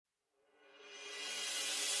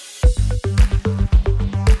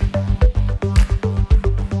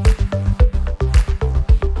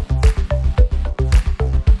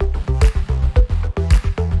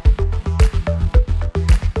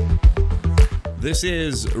This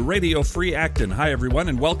is Radio Free Acton. Hi, everyone,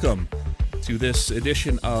 and welcome to this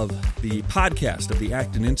edition of the podcast of the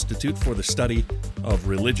Acton Institute for the Study of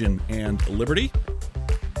Religion and Liberty.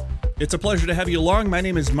 It's a pleasure to have you along. My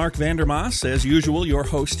name is Mark Vandermaas, as usual, your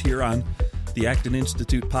host here on the Acton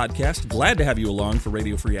Institute podcast. Glad to have you along for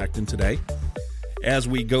Radio Free Acton today as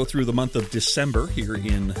we go through the month of December here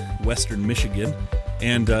in western Michigan.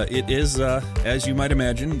 And it is, as you might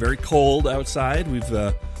imagine, very cold outside.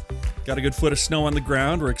 We've got a good foot of snow on the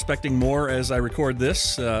ground. We're expecting more as I record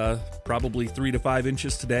this, probably 3 to 5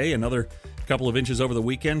 inches today, another couple of inches over the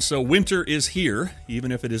weekend. So winter is here,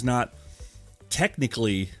 even if it is not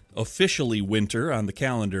technically, officially winter on the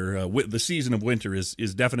calendar. The season of winter is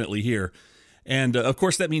definitely here. And of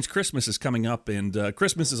course, that means Christmas is coming up, and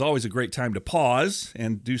Christmas is always a great time to pause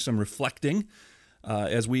and do some reflecting,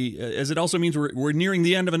 as it also means we're nearing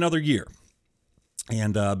the end of another year.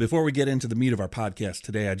 And before we get into the meat of our podcast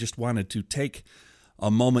today, I just wanted to take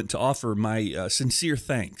a moment to offer my sincere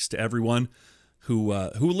thanks to everyone who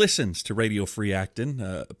listens to Radio Free Acton.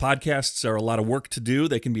 Podcasts are a lot of work to do.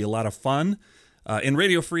 They can be a lot of fun. And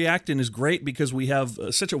Radio Free Acton is great because we have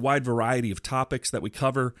such a wide variety of topics that we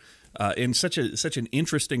cover, and such an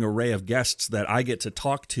interesting array of guests that I get to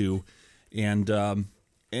talk to, and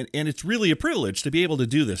it's really a privilege to be able to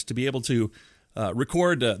do this, to be able to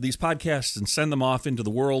record these podcasts and send them off into the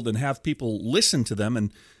world and have people listen to them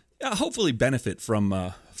and hopefully benefit from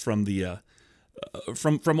what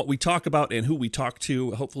we talk about and who we talk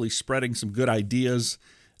to. Hopefully, spreading some good ideas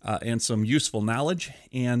and some useful knowledge.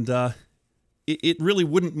 And it really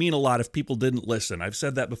wouldn't mean a lot if people didn't listen. I've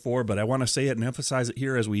said that before, but I want to say it and emphasize it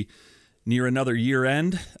here as we near another year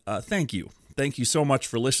end. Thank you. Thank you so much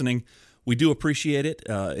for listening. We do appreciate it,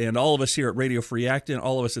 and all of us here at Radio Free Acton,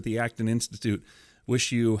 all of us at the Acton Institute,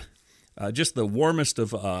 wish you just the warmest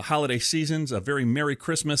of holiday seasons, a very Merry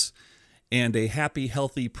Christmas, and a happy,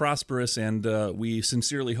 healthy, prosperous, and we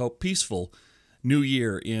sincerely hope peaceful New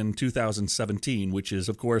Year in 2017, which is,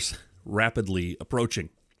 of course, rapidly approaching.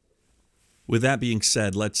 With that being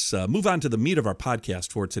said, let's move on to the meat of our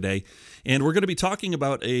podcast for today, and we're going to be talking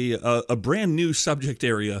about a brand new subject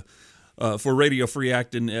area for Radio Free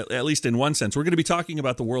Acton, at least in one sense. We're going to be talking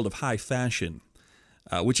about the world of high fashion,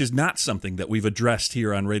 which is not something that we've addressed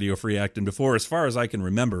here on Radio Free Acton before, as far as I can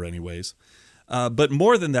remember anyways. But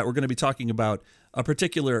more than that, we're going to be talking about a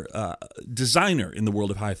particular designer in the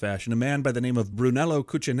world of high fashion, a man by the name of Brunello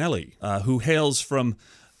Cucinelli, who hails from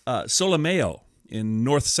Solomeo in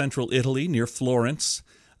north-central Italy, near Florence.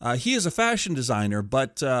 He is a fashion designer,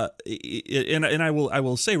 but and I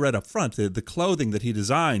will say right up front that the clothing that he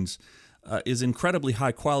designs is incredibly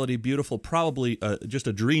high quality, beautiful, probably just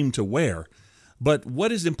a dream to wear. But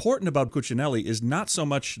what is important about Cucinelli is not so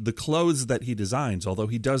much the clothes that he designs, although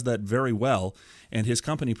he does that very well, and his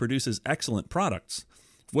company produces excellent products.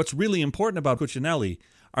 What's really important about Cucinelli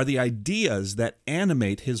are the ideas that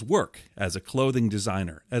animate his work as a clothing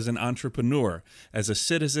designer, as an entrepreneur, as a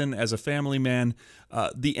citizen, as a family man.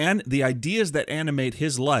 The ideas that animate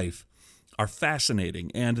his life are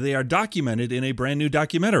fascinating, and they are documented in a brand new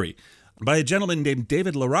documentary by a gentleman named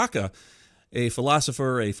David LaRocca, a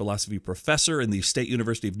philosopher, a philosophy professor in the State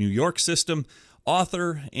University of New York system,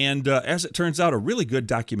 author, and as it turns out, a really good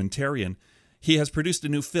documentarian. He has produced a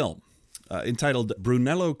new film entitled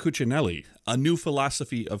Brunello Cucinelli, A New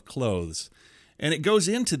Philosophy of Clothes. And it goes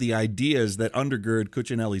into the ideas that undergird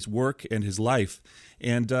Cucinelli's work and his life.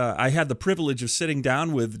 And I had the privilege of sitting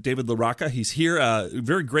down with David LaRocca. He's here,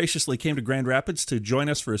 very graciously came to Grand Rapids to join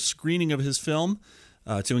us for a screening of his film,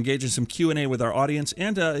 to engage in some Q&A with our audience.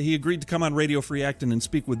 And he agreed to come on Radio Free Acton and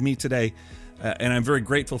speak with me today. And I'm very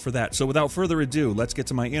grateful for that. So without further ado, let's get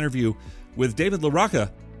to my interview with David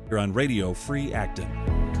LaRocca here on Radio Free Acton.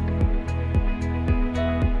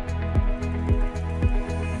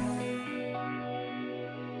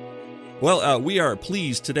 Well, we are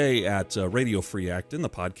pleased today at Radio Free Acton, the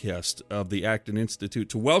podcast of the Acton Institute,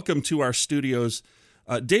 to welcome to our studios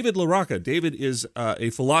David LaRocca. David is a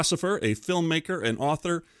philosopher, a filmmaker, an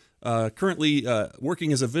author, currently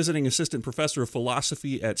working as a visiting assistant professor of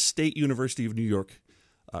philosophy at State University of New York,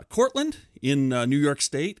 Cortland in New York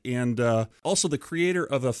State, and also the creator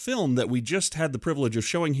of a film that we just had the privilege of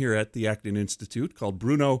showing here at the Acton Institute called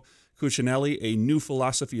Brunello Cucinelli, A New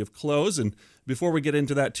Philosophy of Clothes. And before we get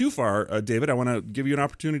into that too far, David, I want to give you an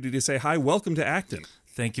opportunity to say hi. Welcome to Acton.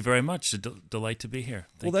 Thank you very much. It's a delight to be here.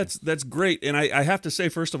 Well, that's great. And I have to say,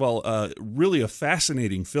 first of all, really a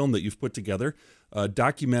fascinating film that you've put together, a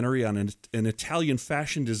documentary on an Italian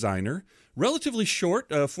fashion designer. Relatively short,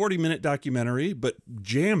 40-minute documentary, but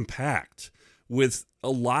jam-packed with a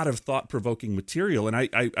lot of thought-provoking material. And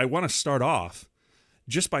I want to start off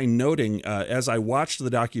just by noting, as I watched the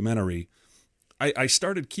documentary, I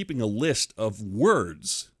started keeping a list of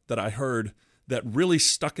words that I heard that really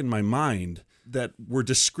stuck in my mind that were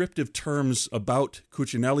descriptive terms about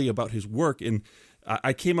Cucinelli, about his work. And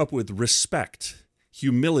I came up with respect,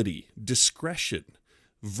 humility, discretion,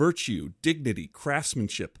 virtue, dignity,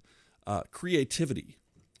 craftsmanship, creativity.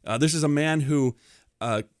 This is a man who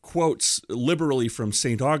quotes liberally from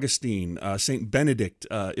St. Augustine, St. Benedict,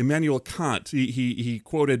 Immanuel Kant. He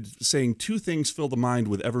quoted saying, "Two things fill the mind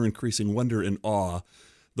with ever-increasing wonder and awe.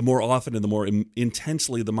 The more often and the more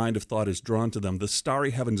intensely the mind of thought is drawn to them, the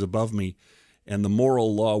starry heavens above me and the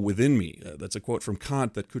moral law within me." That's a quote from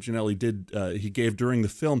Kant that Cucinelli he gave during the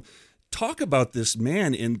film. Talk about this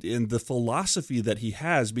man and the philosophy that he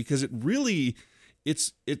has, because it really,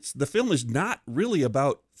 it's the film is not really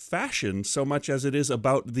about fashion so much as it is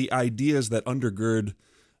about the ideas that undergird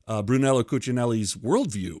Brunello Cucinelli's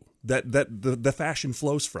worldview that the fashion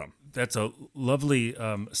flows from. That's a lovely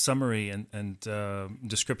summary and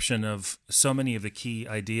description of so many of the key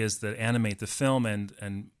ideas that animate the film and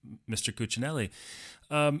Mr. Cucinelli.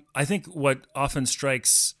 I think what often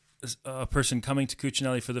strikes a person coming to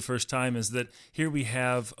Cucinelli for the first time is that here we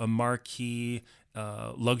have a marquee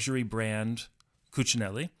luxury brand,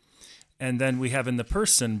 Cucinelli, and then we have in the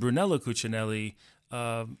person Brunello Cucinelli.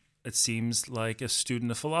 It seems like a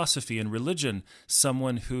student of philosophy and religion,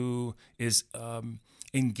 someone who is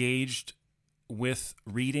engaged with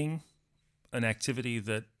reading, an activity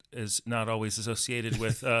that is not always associated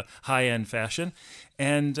with high-end fashion,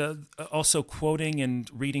 and also quoting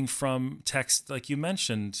and reading from text, like you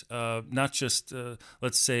mentioned, not just,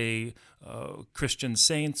 let's say, Christian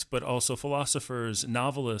saints, but also philosophers,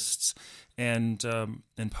 novelists, and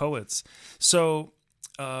poets. So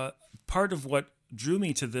part of what drew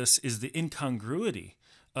me to this is the incongruity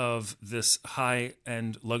of this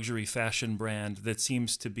high-end luxury fashion brand that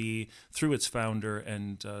seems to be, through its founder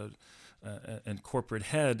and corporate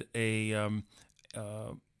head,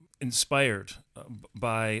 inspired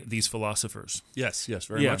by these philosophers. Yes,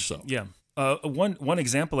 very much so. Yeah. One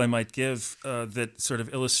example I might give that sort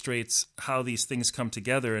of illustrates how these things come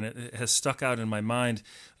together, and it has stuck out in my mind.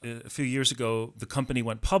 A few years ago, the company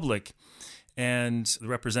went public, and the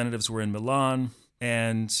representatives were in Milan.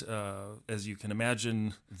 And as you can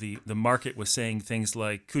imagine, the market was saying things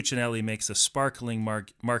like Cucinelli makes a sparkling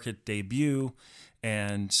market debut,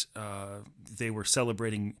 and they were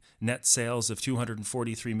celebrating net sales of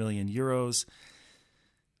 243 million euros.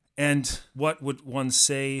 And what would one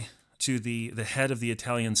say to the head of the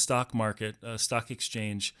Italian stock market, stock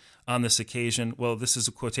exchange, on this occasion? Well, this is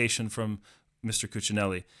a quotation from Mr.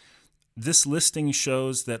 Cucinelli. "This listing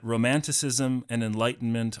shows that romanticism and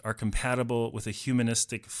enlightenment are compatible with a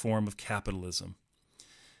humanistic form of capitalism."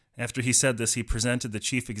 After he said this, he presented the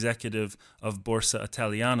chief executive of Borsa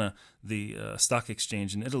Italiana, the stock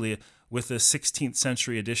exchange in Italy, with a 16th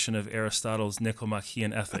century edition of Aristotle's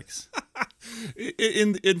Nicomachean Ethics.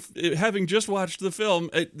 In having just watched the film,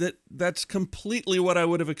 that's completely what I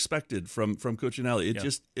would have expected from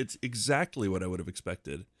Cucinelli. It's exactly what I would have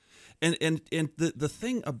expected. And the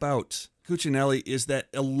thing about Cucinelli is that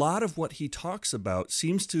a lot of what he talks about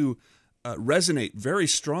seems to resonate very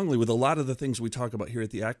strongly with a lot of the things we talk about here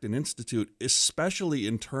at the Acton Institute, especially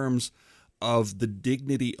in terms of the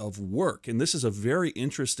dignity of work. And this is a very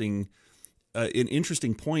interesting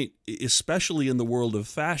point, especially in the world of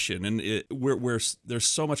fashion, and where there's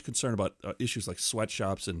so much concern about issues like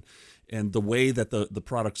sweatshops and the way that the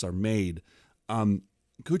products are made.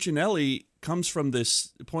 Cucinelli comes from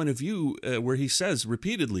this point of view where he says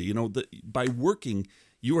repeatedly, that by working,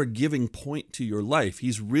 you are giving point to your life.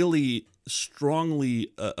 He's really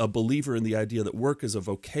strongly a believer in the idea that work is a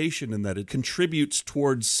vocation and that it contributes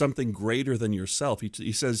towards something greater than yourself.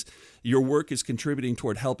 He says your work is contributing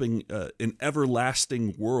toward helping an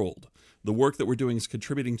everlasting world. The work that we're doing is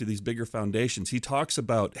contributing to these bigger foundations. He talks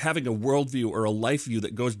about having a worldview or a life view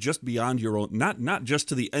that goes just beyond your own, not just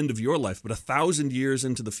to the end of your life, but 1,000 years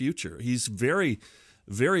into the future. He's very,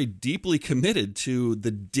 very deeply committed to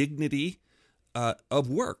the dignity of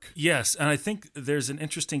work. Yes, and I think there's an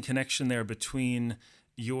interesting connection there between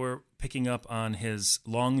your picking up on his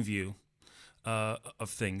long view of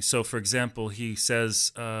things. So, for example, he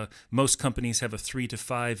says most companies have a 3 to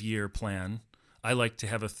 5 year plan. I like to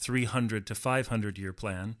have a 300 to 500 year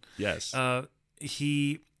plan. Yes. And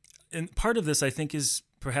part of this, I think, is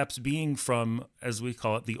perhaps being from, as we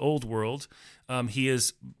call it, the old world. He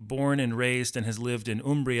is born and raised and has lived in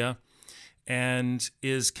Umbria, and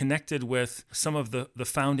is connected with some of the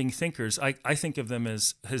founding thinkers. I think of them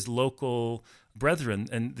as his local brethren,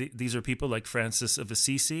 and these are people like Francis of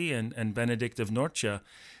Assisi and Benedict of Norcia.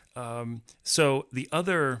 So the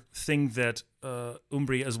other thing that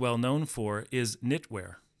Umbria is well known for is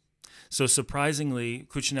knitwear. So surprisingly,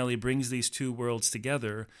 Cucinelli brings these two worlds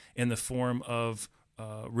together in the form of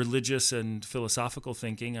religious and philosophical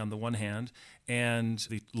thinking on the one hand, and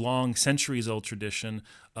the long centuries-old tradition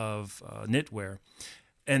of knitwear.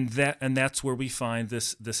 And that's where we find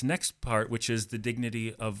this next part, which is the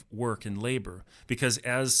dignity of work and labor. Because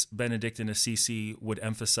as Benedict and Assisi would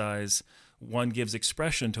emphasize, one gives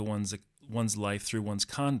expression to one's life through one's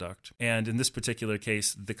conduct. And in this particular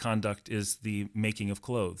case, the conduct is the making of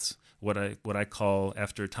clothes, what I call,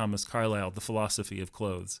 after Thomas Carlyle, the philosophy of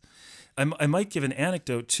clothes. I might give an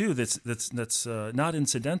anecdote too that's not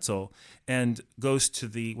incidental and goes to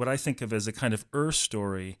what I think of as a kind of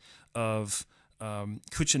story of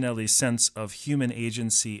Cucinelli's sense of human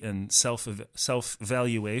agency and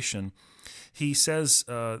self-evaluation. He says,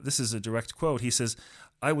 this is a direct quote, he says,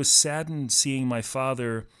 "I was saddened seeing my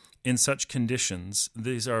father in such conditions."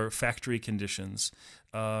 These are factory conditions.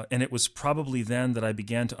 And it was probably then that I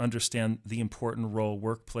began to understand the important role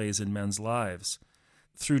work plays in men's lives.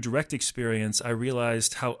 Through direct experience, I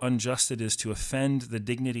realized how unjust it is to offend the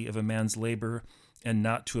dignity of a man's labor and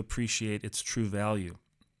not to appreciate its true value.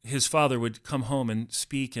 His father would come home and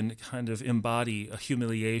speak and kind of embody a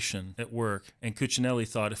humiliation at work. And Cucinelli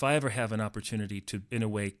thought, if I ever have an opportunity to, in a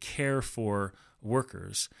way, care for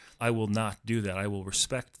workers, I will not do that. I will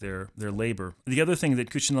respect their labor. The other thing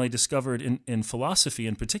that Cucinelli discovered in philosophy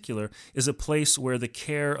in particular is a place where the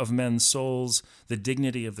care of men's souls, the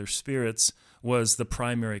dignity of their spirits, was the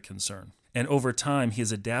primary concern. And over time, he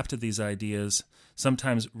has adapted these ideas,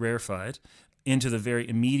 sometimes rarefied, into the very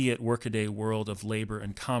immediate workaday world of labor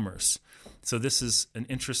and commerce. So this is an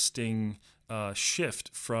interesting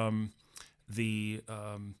shift from the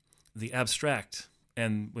abstract,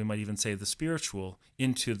 and we might even say the spiritual,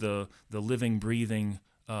 into the living, breathing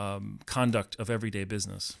conduct of everyday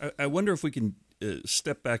business. I wonder if we can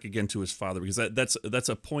step back again to his father, because that's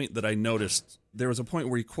a point that I noticed. There was a point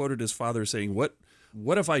where he quoted his father saying,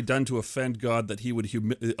 What have I done to offend God that he would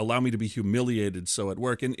allow me to be humiliated so at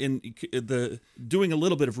work? And in doing a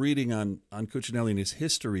little bit of reading on Cucinelli and his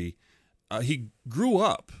history, he grew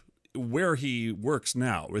up where he works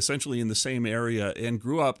now, essentially in the same area, and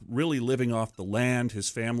grew up really living off the land. His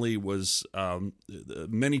family was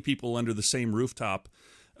many people under the same rooftop,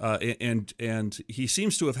 and he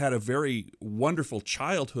seems to have had a very wonderful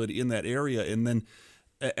childhood in that area. And then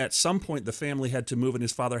at some point, the family had to move, and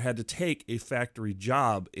his father had to take a factory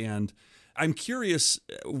job. And I'm curious,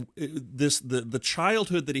 the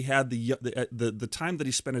childhood that he had, the time that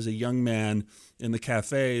he spent as a young man in the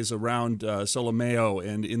cafes around Solomeo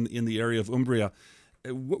and in the area of Umbria.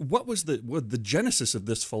 What was the genesis of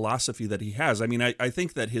this philosophy that he has? I mean, I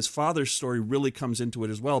think that his father's story really comes into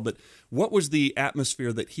it as well. But what was the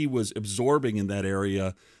atmosphere that he was absorbing in that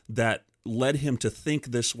area that led him to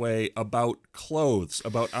think this way about clothes,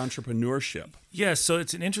 about entrepreneurship? Yes, so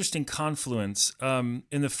it's an interesting confluence. In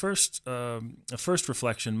the first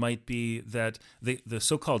reflection might be that the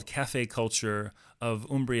so-called cafe culture of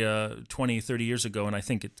Umbria 20, 30 years ago, and I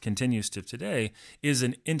think it continues to today, is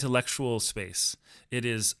an intellectual space. It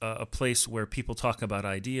is a place where people talk about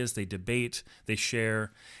ideas, they debate, they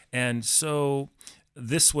share. And so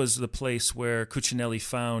this was the place where Cucinelli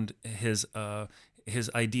found his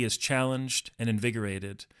ideas challenged and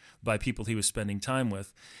invigorated by people he was spending time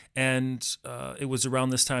with. And it was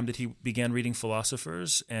around this time that he began reading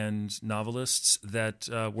philosophers and novelists that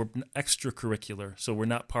were extracurricular, so were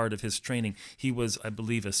not part of his training. He was, I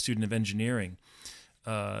believe, a student of engineering.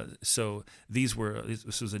 So this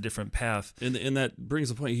was a different path. And that brings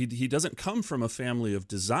the point, he doesn't come from a family of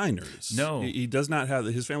designers. No. He does not have,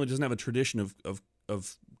 his family doesn't have a tradition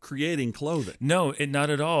of creating clothing. No, not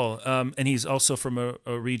at all. And he's also from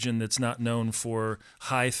a region that's not known for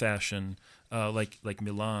high fashion, like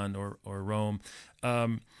Milan or Rome.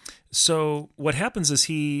 So what happens is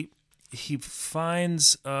he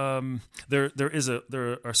finds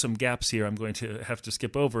there are some gaps here I'm going to have to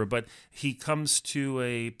skip over, but he comes to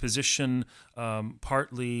a position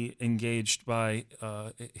partly engaged by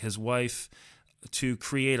his wife to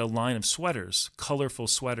create a line of sweaters, colorful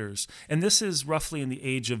sweaters. And this is roughly in the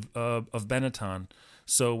age of Benetton.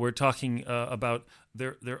 So we're talking about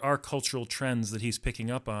there are cultural trends that he's picking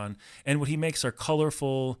up on. And what he makes are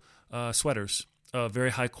colorful sweaters, very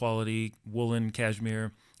high quality, woolen,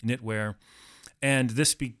 cashmere, knitwear. And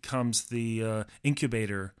this becomes the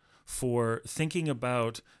incubator for thinking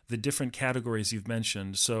about the different categories you've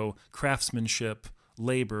mentioned. So craftsmanship,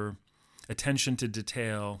 labor, attention to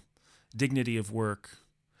detail, dignity of work,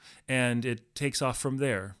 and it takes off from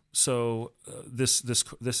there. So this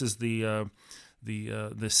is the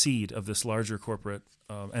the seed of this larger corporate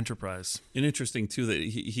enterprise. And interesting too that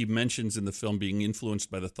he mentions in the film being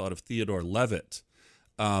influenced by the thought of Theodore Levitt.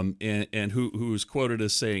 And who is quoted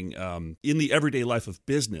as saying, in the everyday life of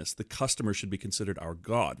business, the customer should be considered our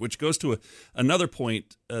God, which goes to another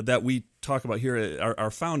point that we talk about here.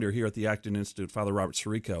 Our founder here at the Acton Institute, Father Robert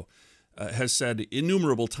Sirico, has said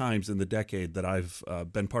innumerable times in the decade that I've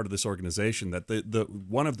been part of this organization that the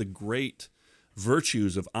one of the great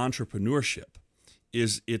virtues of entrepreneurship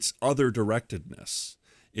is its other-directedness.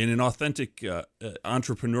 In an authentic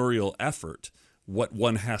entrepreneurial effort, what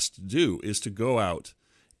one has to do is to go out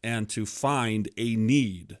and to find a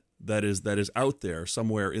need that is out there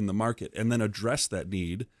somewhere in the market, and then address that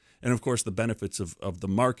need. And of course, the benefits of the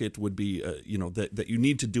market would be, that you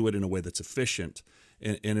need to do it in a way that's efficient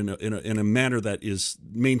and in a manner that is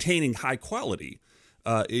maintaining high quality,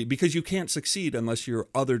 because you can't succeed unless you're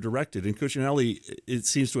other directed. And Cucinelli, it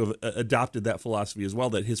seems to have adopted that philosophy as well,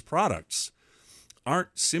 that his products aren't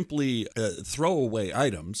simply throwaway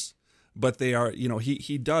items, but they are,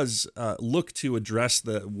 he does look to address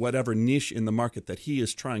the whatever niche in the market that he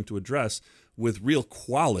is trying to address with real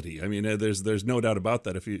quality. I mean, there's no doubt about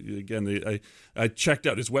that. If you again, I checked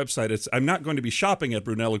out his website. I'm not going to be shopping at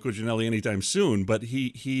Brunello Cucinelli anytime soon, but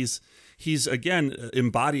he's again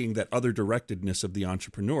embodying that other directedness of the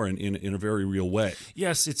entrepreneur in a very real way.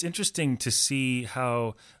 Yes, it's interesting to see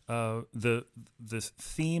how the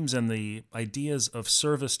themes and the ideas of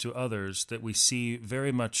service to others that we see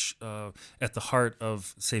very much at the heart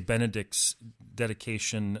of, say, Benedict's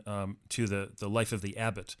dedication to the life of the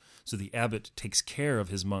abbot. So the abbot takes care of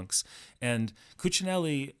his monks. And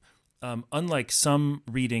Cucinelli, unlike some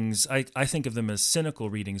readings, I think of them as cynical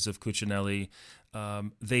readings of Cucinelli.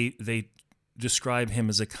 They describe him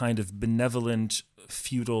as a kind of benevolent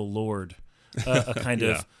feudal lord, a kind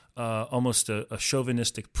of almost a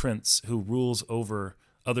chauvinistic prince who rules over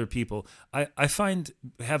other people. I find,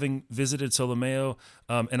 having visited Solomeo,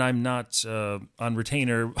 and I'm not on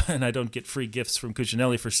retainer, and I don't get free gifts from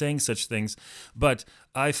Cucinelli for saying such things, but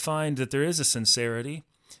I find that there is a sincerity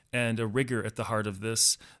and a rigor at the heart of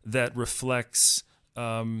this that reflects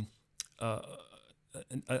a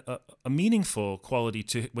meaningful quality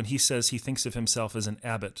to when he says he thinks of himself as an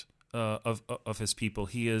abbot of his people.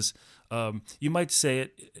 He is, you might say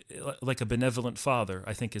it like a benevolent father,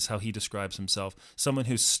 I think is how he describes himself. Someone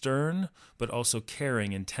who's stern, but also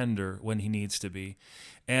caring and tender when he needs to be.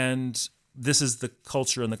 And this is the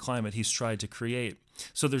culture and the climate he's tried to create.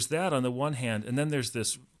 So there's that on the one hand, and then there's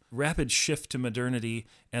this rapid shift to modernity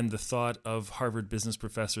and the thought of Harvard business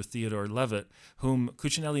professor Theodore Levitt, whom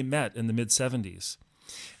Cucinelli met in the mid-'70s.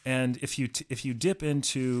 And if you dip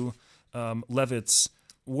into Levitt's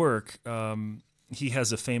work, he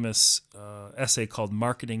has a famous essay called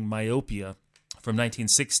 "Marketing Myopia" from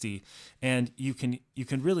 1960, and you can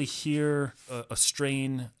really hear a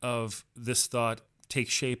strain of this thought take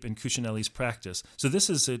shape in Cucinelli's practice. So this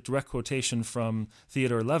is a direct quotation from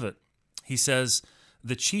Theodore Levitt. He says,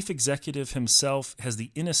 "The chief executive himself has the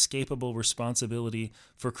inescapable responsibility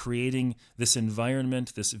for creating this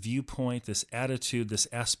environment, this viewpoint, this attitude, this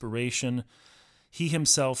aspiration. He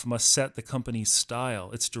himself must set the company's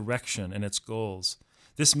style, its direction, and its goals.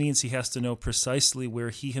 This means he has to know precisely where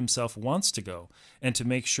he himself wants to go and to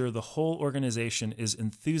make sure the whole organization is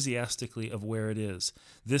enthusiastically of where it is.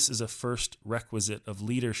 This is a first requisite of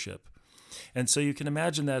leadership." And so you can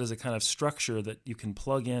imagine that as a kind of structure that you can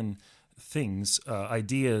plug in things,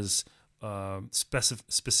 ideas,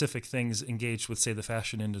 specific things engaged with, say, the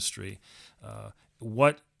fashion industry. How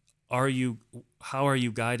are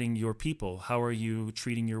you guiding your people? How are you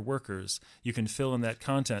treating your workers? You can fill in that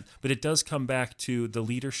content, but it does come back to the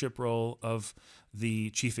leadership role of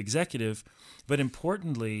the chief executive. But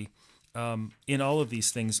importantly, in all of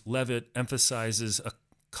these things, Levitt emphasizes a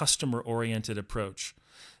customer-oriented approach.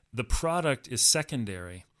 The product is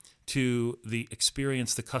secondary to the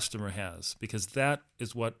experience the customer has, because that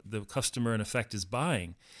is what the customer in effect is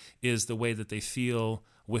buying, is the way that they feel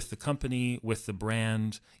with the company, with the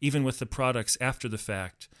brand, even with the products after the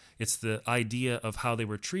fact. It's the idea of how they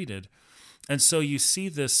were treated. And so you see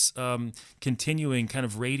this continuing, kind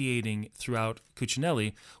of radiating throughout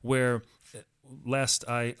Cucinelli, where last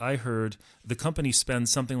I heard, the company spends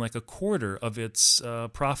something like a quarter of its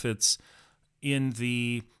profits in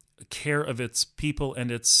the care of its people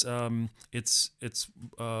and its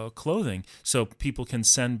clothing, so people can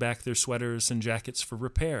send back their sweaters and jackets for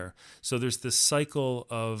repair. So there's this cycle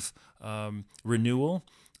of renewal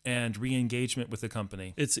and re-engagement with the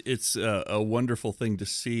company. It's a wonderful thing to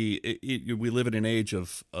see. We live in an age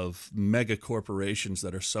of mega corporations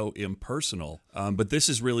that are so impersonal, but this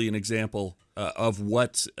is really an example of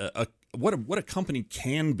what what a company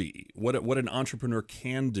can be, what an entrepreneur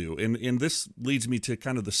can do, and this leads me to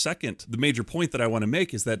kind of the major point that I want to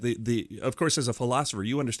make is that the of course, as a philosopher,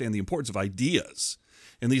 you understand the importance of ideas,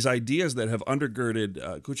 and these ideas that have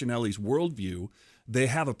undergirded Cucinelli's worldview, they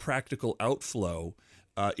have a practical outflow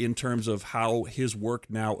in terms of how his work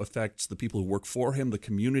now affects the people who work for him, the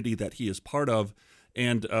community that he is part of,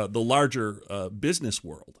 and the larger business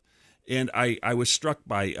world. And I was struck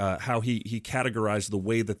by how he categorized the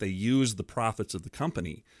way that they use the profits of the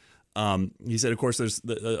company. He said, of course, there's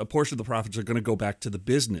a portion of the profits are going to go back to the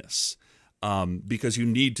business because you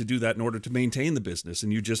need to do that in order to maintain the business.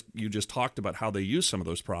 And you just talked about how they use some of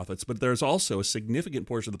those profits. But there's also a significant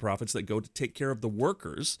portion of the profits that go to take care of the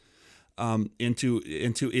workers and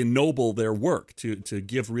to ennoble their work, to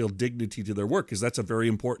give real dignity to their work, because that's a very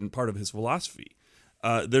important part of his philosophy.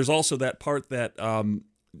 There's also that part that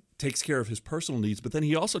takes care of his personal needs, but then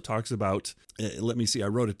he also talks about, let me see, I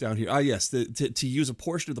wrote it down here. Yes, to use a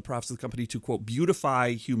portion of the profits of the company to, quote,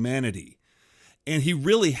 beautify humanity. And he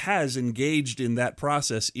really has engaged in that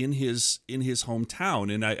process in his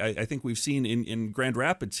hometown. And I think we've seen in Grand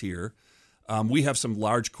Rapids here, we have some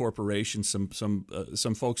large corporations, some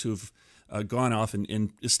folks who've gone off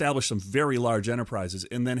and established some very large enterprises,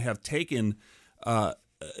 and then have taken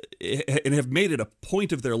and have made it a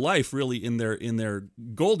point of their life, really in their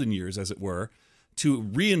golden years, as it were, to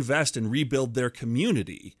reinvest and rebuild their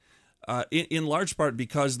community, in large part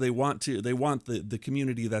because they want the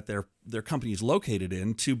community that their company is located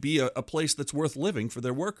in to be a place that's worth living for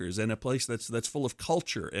their workers, and a place that's full of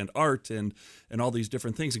culture and art and all these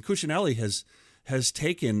different things. And Cucinelli has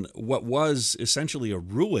taken what was essentially a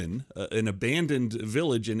ruin, an abandoned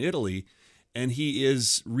village in Italy, and he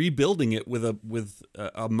is rebuilding it with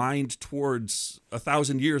a mind towards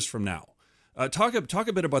 1,000 years from now. Talk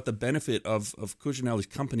a bit about the benefit of Cucinelli's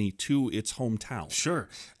company to its hometown. Sure.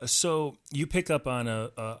 So you pick up on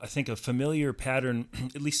I think a familiar pattern,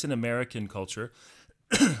 at least in American culture,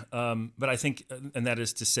 but I think, and that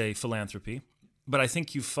is to say philanthropy. But I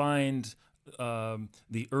think you find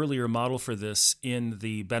the earlier model for this in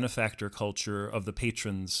the benefactor culture of the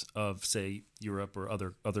patrons of, say, Europe or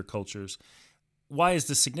other cultures. Why is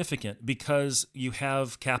this significant? Because you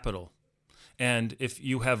have capital. And if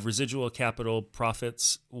you have residual capital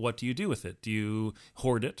profits, what do you do with it? Do you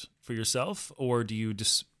hoard it for yourself, or do you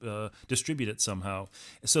distribute it somehow?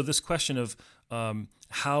 So this question of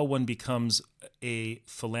how one becomes a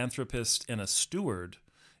philanthropist and a steward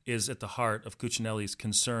is at the heart of Cucinelli's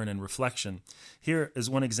concern and reflection. Here is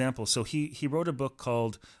one example. So he wrote a book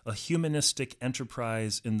called A Humanistic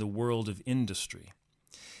Enterprise in the World of Industry.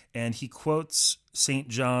 And he quotes St.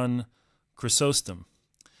 John Chrysostom,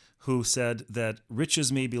 who said that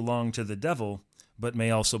riches may belong to the devil, but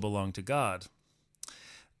may also belong to God.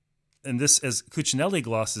 And this, as Cucinelli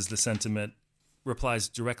glosses the sentiment, replies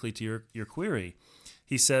directly to your query.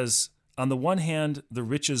 He says, on the one hand, the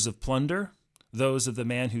riches of plunder, those of the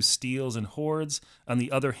man who steals and hoards; on the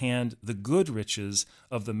other hand, the good riches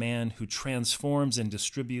of the man who transforms and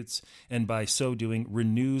distributes, and by so doing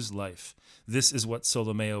renews life. This is what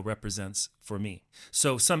Solomeo represents for me.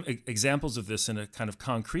 So some examples of this in a kind of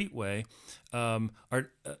concrete way are,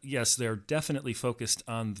 yes, they're definitely focused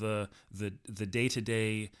on the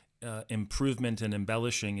day-to-day improvement and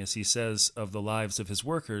embellishing, as he says, of the lives of his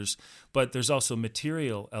workers. But there's also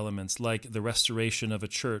material elements like the restoration of a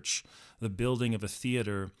church, the building of a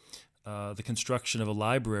theater, the construction of a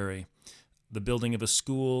library, the building of a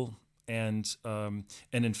school, and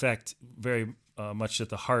in fact, very much at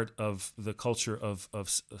the heart of the culture of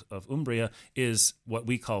Umbria is what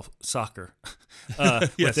we call soccer.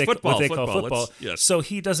 Yes, what they call football. Yes. So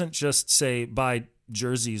he doesn't just say buy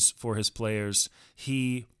jerseys for his players.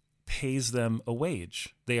 He pays them a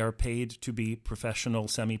wage. They are paid to be professional,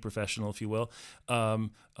 semi-professional, if you will,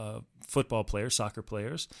 football players, soccer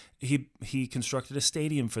players. He constructed a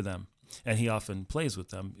stadium for them, and he often plays with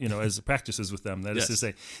them, as practices with them, that is to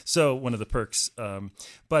say. So one of the perks.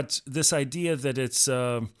 But this idea that it's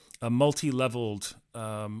a multi-leveled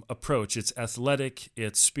approach, it's athletic,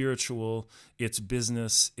 it's spiritual, it's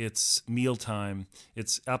business, it's mealtime,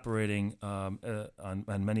 it's operating on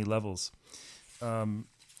many levels.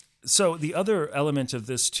 So the other element of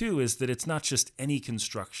this, too, is that it's not just any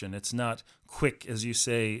construction. It's not quick, as you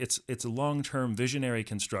say. It's a long-term visionary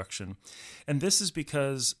construction. And this is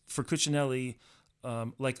because, for Cucinelli,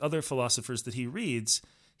 like other philosophers that he reads,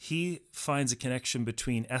 he finds a connection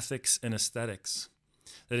between ethics and aesthetics.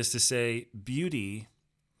 That is to say, beauty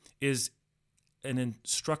is an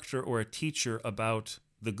instructor or a teacher about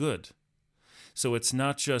the good. So it's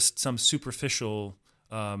not just some superficial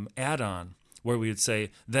add-on, where we would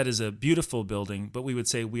say that is a beautiful building, but we would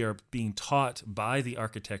say we are being taught by the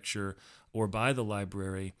architecture or by the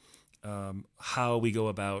library how we go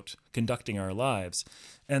about conducting our lives.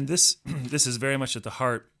 And this this is very much at the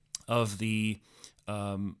heart of the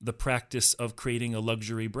practice of creating a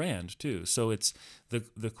luxury brand too. So it's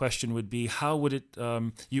the question would be, how would it?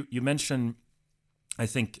 You mentioned, I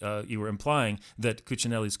think you were implying that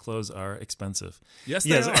Cucinelli's clothes are expensive. Yes,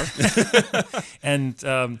 they are. And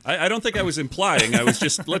I don't think I was implying. I was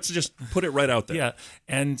just let's just put it right out there. Yeah,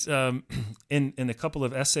 and in a couple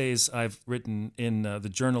of essays I've written in the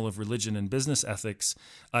Journal of Religion and Business Ethics,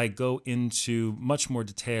 I go into much more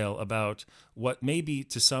detail about what may be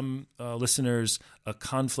to some listeners a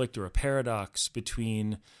conflict or a paradox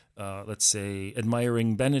between let's say,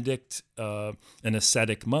 admiring Benedict, an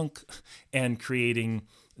ascetic monk, and creating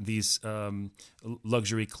these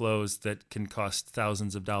luxury clothes that can cost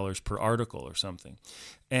thousands of dollars per article or something.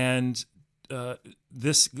 And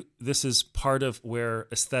this is part of where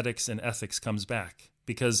aesthetics and ethics comes back,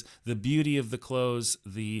 because the beauty of the clothes,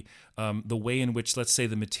 the way in which, let's say,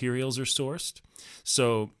 the materials are sourced.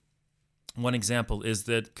 So one example is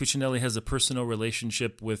that Cucinelli has a personal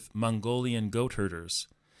relationship with Mongolian goat herders.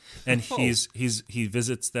 And he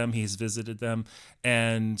visits them. He's visited them,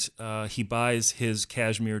 and he buys his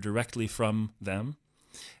cashmere directly from them.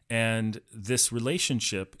 And this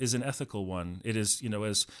relationship is an ethical one. It is,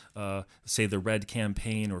 as say the Red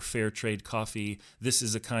Campaign or Fair Trade Coffee. This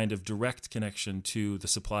is a kind of direct connection to the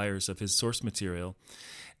suppliers of his source material,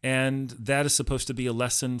 and that is supposed to be a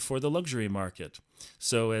lesson for the luxury market.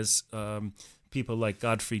 So as people like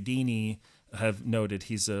Godfrey Dini have noted,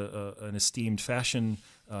 he's an esteemed fashion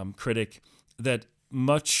critic, that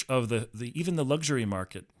much of the even the luxury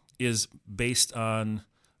market is based on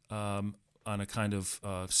a kind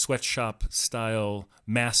of sweatshop style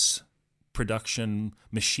mass production,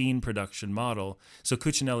 machine production model. So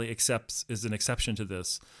Cucinelli is an exception to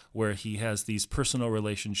this, where he has these personal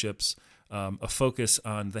relationships, a focus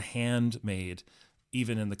on the handmade,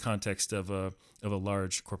 even in the context of a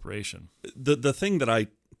large corporation. The thing that I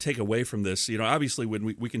take away from this, obviously when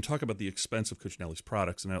we can talk about the expense of Cucinelli's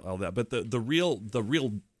products and all that, but the real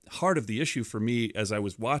heart of the issue for me, as I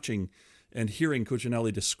was watching and hearing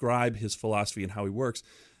Cucinelli describe his philosophy and how he works,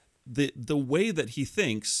 the way that he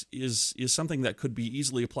thinks is something that could be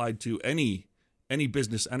easily applied to any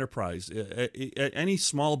business enterprise. Any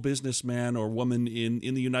small businessman or woman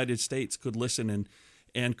in the United States could listen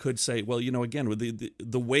and could say, well, again, with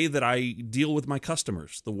the way that I deal with my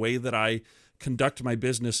customers, the way that I conduct my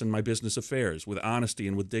business and my business affairs with honesty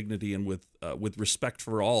and with dignity and with respect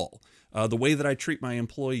for all, the way that I treat my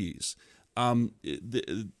employees,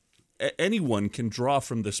 anyone can draw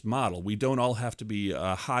from this model. We don't all have to be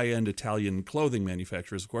high-end Italian clothing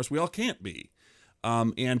manufacturers, of course. We all can't be.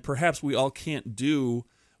 And perhaps we all can't do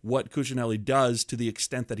what Cucinelli does to the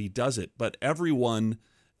extent that he does it. But everyone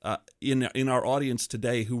in our audience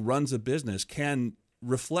today who runs a business can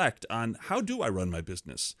reflect on, how do I run my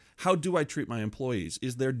business? How do I treat my employees?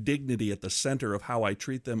 Is there dignity at the center of how I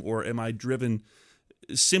treat them, or am I driven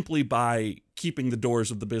simply by keeping the doors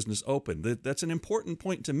of the business open? That's an important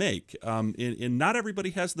point to make. And not everybody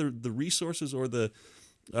has the resources or the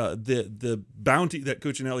bounty that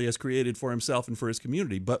Cucinelli has created for himself and for his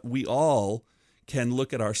community, but we all can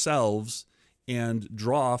look at ourselves and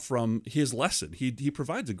draw from his lesson. He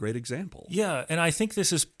provides a great example. Yeah, and I think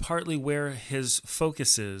this is partly where his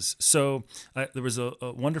focus is. So there was a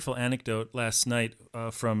wonderful anecdote last night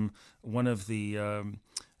from one of the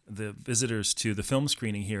visitors to the film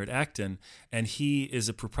screening here at Acton, and he is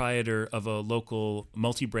a proprietor of a local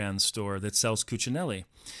multi-brand store that sells Cucinelli.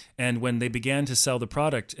 And when they began to sell the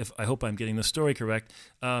product, I hope I'm getting the story correct,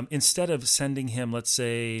 instead of sending him, let's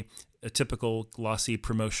say, a typical glossy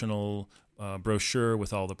promotional brochure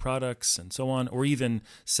with all the products and so on, or even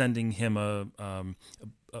sending him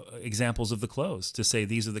examples of the clothes to say,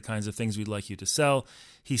 these are the kinds of things we'd like you to sell,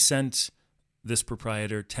 he sent this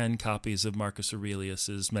proprietor 10 copies of Marcus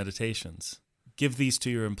Aurelius's Meditations. Give these to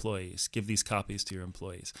your employees. Give these copies to your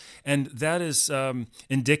employees. And that is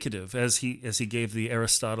indicative, as he gave the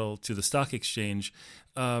Aristotle to the stock exchange,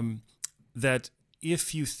 that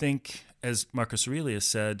if you think, as Marcus Aurelius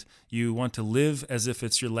said, you want to live as if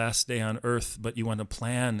it's your last day on earth, but you want to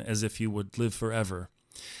plan as if you would live forever.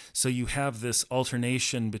 So you have this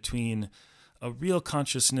alternation between a real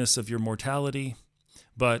consciousness of your mortality,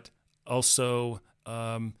 but also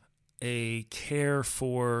a care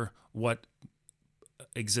for what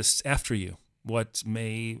exists after you, what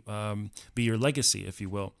may be your legacy, if you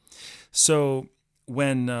will. So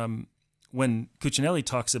when Cucinelli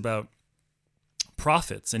talks about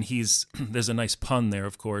profits, and there's a nice pun there,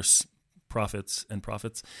 of course, profits.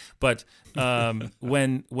 But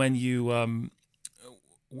when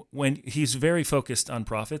he's very focused on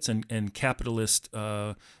profits and capitalist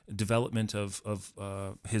development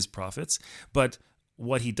of his profits, but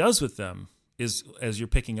what he does with them is, as you're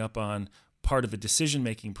picking up on, part of a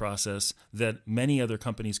decision-making process that many other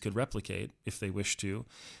companies could replicate if they wish to.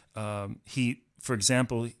 He, for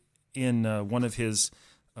example, in one of his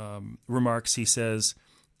remarks, he says,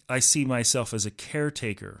 "I see myself as a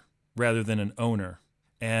caretaker rather than an owner,"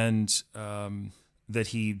 and that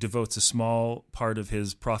he devotes a small part of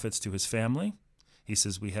his profits to his family. He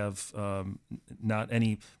says, "We have not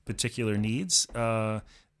any particular needs.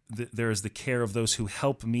 There is the care of those who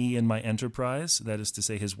help me in my enterprise," that is to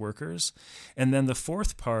say, his workers. And then the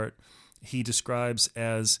fourth part he describes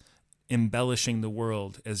as embellishing the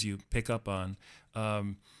world, as you pick up on.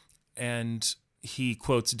 And he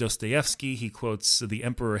quotes Dostoevsky, he quotes the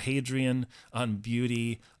Emperor Hadrian on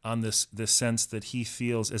beauty, on this sense that he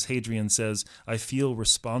feels, as Hadrian says, "I feel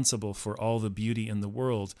responsible for all the beauty in the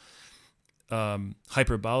world."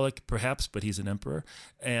 Hyperbolic, perhaps, but he's an emperor.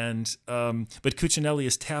 And but Cucinelli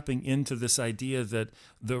is tapping into this idea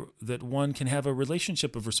that one can have a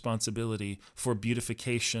relationship of responsibility for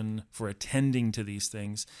beautification, for attending to these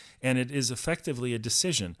things, and it is effectively a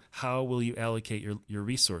decision. How will you allocate your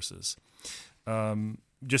resources?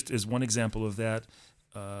 Just as one example of that,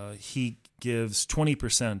 he gives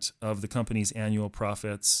 20% of the company's annual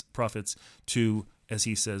profits to, as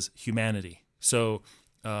he says, humanity. So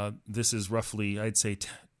this is roughly, I'd say,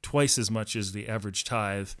 twice as much as the average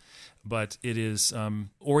tithe, but it is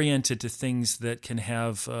oriented to things that can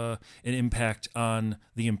have an impact on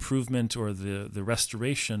the improvement or the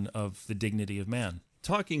restoration of the dignity of man.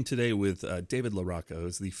 Talking today with David LaRocca,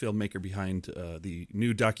 who's the filmmaker behind the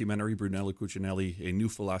new documentary, Brunello Cucinelli, A New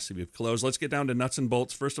Philosophy of Clothes. Let's get down to nuts and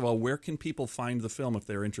bolts. First of all, where can people find the film if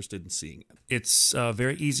they're interested in seeing it? It's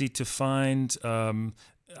very easy to find.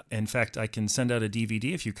 In fact, I can send out a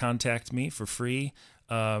DVD if you contact me for free.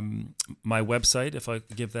 My website, if I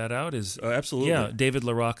give that out, is absolutely. Yeah,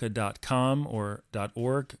 davidlarocca.com or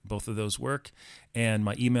 .org. Both of those work. And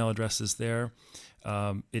my email address is there.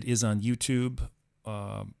 It is on YouTube.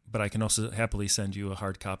 But I can also happily send you a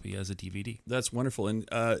hard copy as a DVD. That's wonderful. And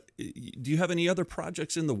do you have any other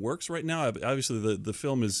projects in the works right now? Obviously, the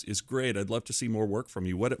film is great. I'd love to see more work from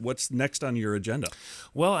you. What's next on your agenda?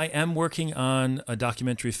 Well, I am working on a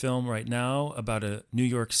documentary film right now about a New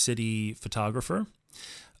York City photographer.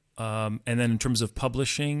 And then in terms of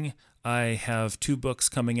publishing, I have 2 books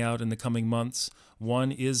coming out in the coming months.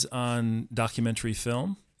 One is on documentary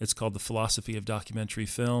film. It's called The Philosophy of Documentary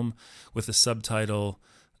Film, with the subtitle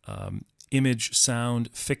Image, Sound,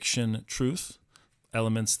 Fiction, Truth,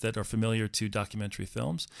 elements that are familiar to documentary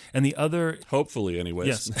films. And the other... Hopefully, anyways.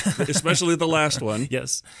 Yes. Especially the last one.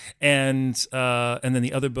 Yes. And then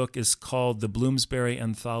the other book is called The Bloomsbury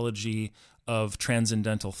Anthology of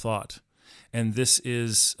Transcendental Thought. And this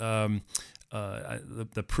is... the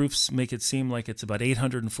proofs make it seem like it's about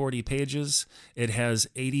 840 pages. It has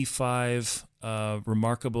 85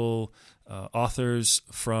 remarkable authors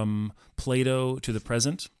from Plato to the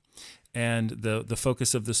present. And the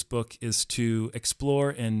focus of this book is to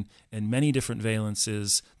explore in many different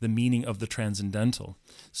valences the meaning of the transcendental.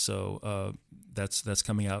 So that's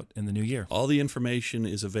coming out in the new year. All the information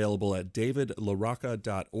is available at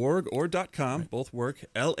davidlarocca.org or .com. Right. Both work.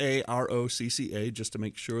 LAROCCA, just to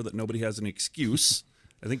make sure that nobody has an excuse.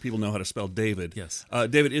 I think people know how to spell David. Yes.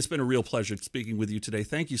 David, it's been a real pleasure speaking with you today.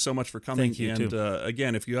 Thank you so much for coming. Thank you, and too.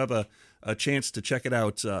 Again, if you have a chance to check it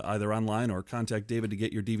out either online or contact David to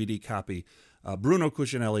get your DVD copy, Bruno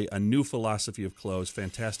Cucinelli, A New Philosophy of Clothes,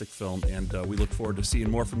 fantastic film, and we look forward to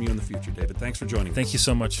seeing more from you in the future, David. Thanks for joining us. Thank you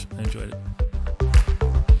so much. I enjoyed it.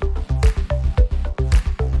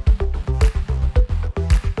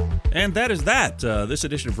 And that is that. This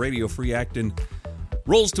edition of Radio Free Acton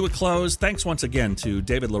rolls to a close. Thanks once again to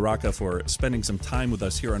David LaRocca for spending some time with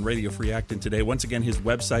us here on Radio Free Acton today. Once again, his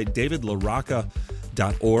website,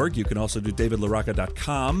 davidlarocca.org. You can also do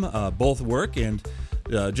davidlarocca.com. Both work. And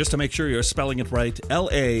just to make sure you're spelling it right,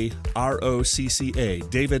 LAROCCA,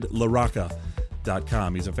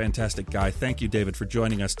 davidlarocca.com. He's a fantastic guy. Thank you, David, for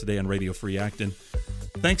joining us today on Radio Free Acton.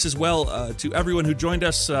 Thanks as well to everyone who joined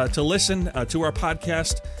us to listen to our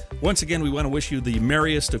podcast. Once again, we want to wish you the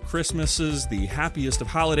merriest of Christmases, the happiest of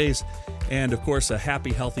holidays, and, of course, a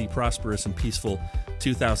happy, healthy, prosperous, and peaceful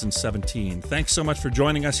 2017. Thanks so much for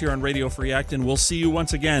joining us here on Radio Free Acton. We'll see you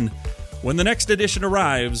once again when the next edition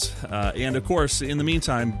arrives. And, of course, in the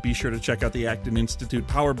meantime, be sure to check out the Acton Institute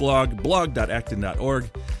Power Blog,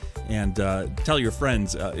 blog.acton.org, and tell your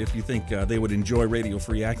friends if you think they would enjoy Radio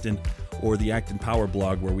Free Acton, or the Acton Power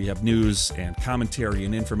blog, where we have news and commentary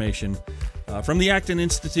and information from the Acton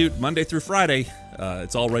Institute Monday through Friday.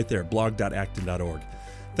 It's all right there, blog.acton.org.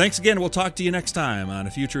 Thanks again. We'll talk to you next time on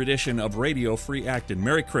a future edition of Radio Free Acton.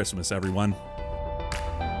 Merry Christmas, everyone.